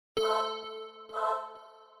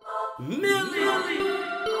Milli,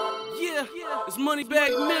 yeah, it's money back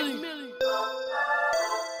Milli.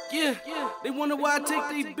 Yeah, they wonder why I take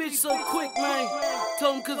they bitch so quick, man.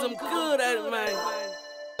 Told them cause I'm good at it, man.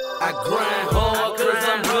 I grind hard cause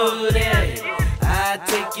I'm good at it. I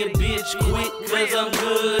take your bitch quick cause I'm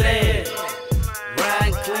good at it.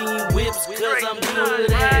 Riding clean whips cause I'm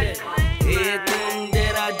good at it. Everything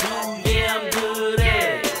that I do, yeah, I'm good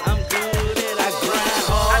at it. I'm good at it. I grind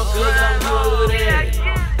hard cause I'm good at it.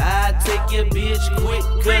 I take your bitch quick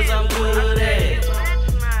cause I'm good at it.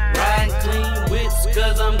 Riding clean whips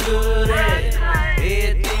cause I'm good at it.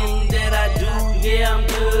 Everything that I do, yeah, I'm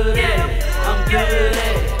good at it. I'm good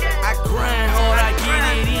at it. I grind hard, I get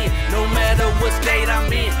it in, no matter what state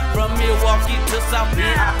I'm in. From Milwaukee to South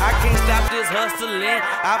Bend, I can't stop this hustling.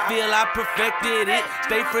 I feel I perfected it.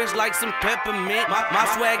 Stay fresh like some peppermint. My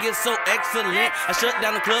swag is so excellent. I shut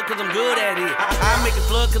down the club cause I'm good at it. I make it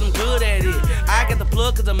flood cause I'm good at it. I got the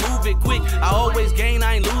plug cause I move it quick. I always gain,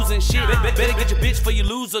 I ain't losing shit. Better get your bitch for you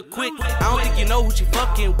lose her quick. I don't think you know who she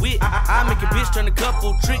fucking with. I make a bitch turn a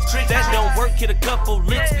couple tricks. That don't work, hit a couple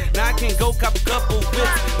licks. Now I can go cop a couple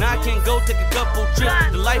whips. Now I can go take a couple trips.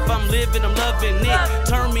 The life I'm living, I'm loving it.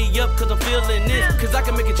 Turn me up cause I'm feeling this. Cause I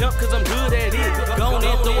can make it jump cause I'm good at it. Go on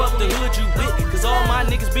and throw up the hood you with. Cause all my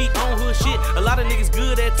niggas be on hood shit. A lot of niggas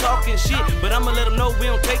good at talking shit. But I'ma let them know we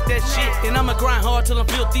don't take that shit. And I'ma grind hard till I'm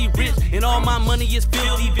filthy rich. And all my money is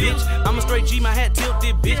filthy, bitch. I'm a straight G, my hat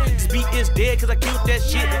tilted, bitch. This beat is dead cause I killed that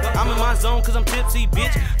shit. I'm in my zone cause I'm tipsy,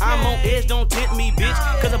 bitch. I'm on edge, don't tempt me, bitch.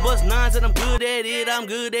 Cause I bust nines and I'm good at it. I'm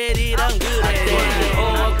good at it, I'm good at it.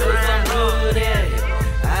 Oh, cause I'm good at it.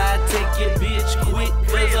 I take your bitch quick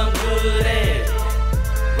cause I'm good at it.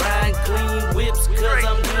 Riding clean whips cause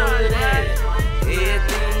I'm good at it.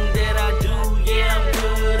 Everything that I do, yeah, I'm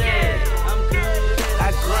good at it. I'm good at it.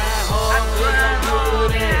 I grind hard cause I'm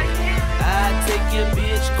good at it. I take your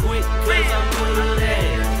bitch quick cause I'm good at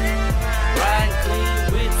it. Riding clean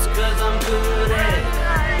whips cause I'm good at it.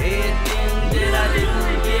 Everything that I do,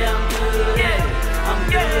 yeah, I'm good at it. I'm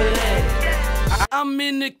good at it. I'm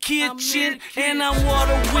in the kitchen and I'm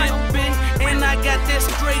water whipping. And I got that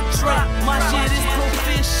straight drop, my shit is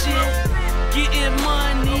proficient. Getting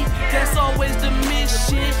money, that's always the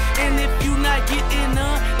mission. And if you not getting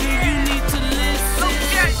up, then you need to listen.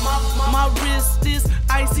 My wrist is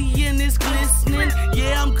icy and it's glistening.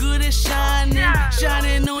 Yeah, I'm good at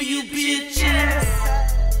shining on you bitches.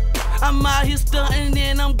 I'm out here stunting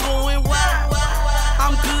and I'm going wild.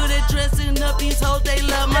 I'm good at dressing up, these hoes, they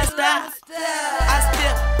love my style. I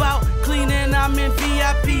step out clean and I'm in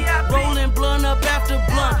VIP. Rolling blunt up after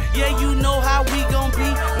blunt. Yeah, you know how we gon' be.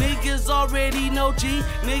 Niggas already know G.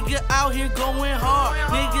 Nigga out here going hard.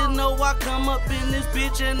 Niggas know I come up in this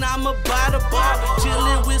bitch and I'ma buy the bar.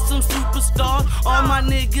 Chillin' with some superstars. All my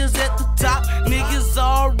niggas at the top. Niggas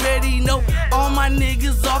already know. All my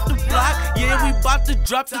niggas off the block. Yeah, we bout to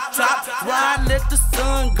drop the top. Ride, let the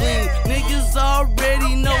sun gleam. Niggas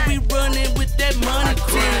already know we running with that money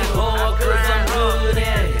team. Hard cause I'm good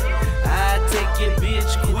at it. I take your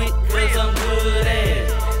bitch quick cause I'm good at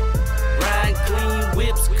it. Riding clean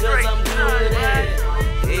whips cause I'm good at it.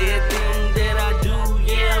 Everything that I do,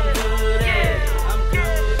 yeah, I'm good at it. I'm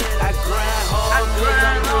good at it. I grind hard cause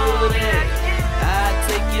I'm good at it. I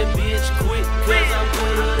take your bitch quick cause I'm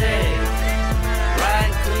good at it.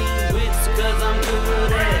 Riding clean whips cause I'm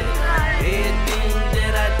good at it. Everything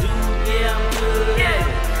that I do, yeah, I'm good at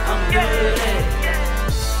it. I'm good at it.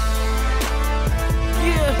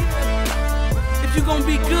 Yeah, if you gon'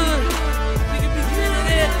 be good, nigga be good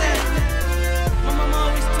at everything. My mama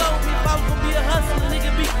always told me if I was gon' be a hustler,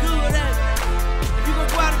 nigga be good at it. If you gon'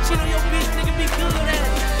 go out and cheat on your bitch, nigga be good at it.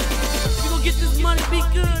 If you gon' get this money, be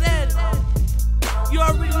good at it. You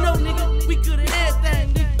already know, nigga, we good at everything,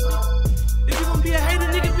 nigga. If you gon' be a hater,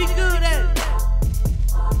 nigga, be good at it.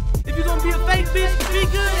 If you gon' be a fake bitch, be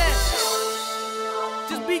good at it.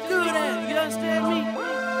 Just be good at it, you understand me?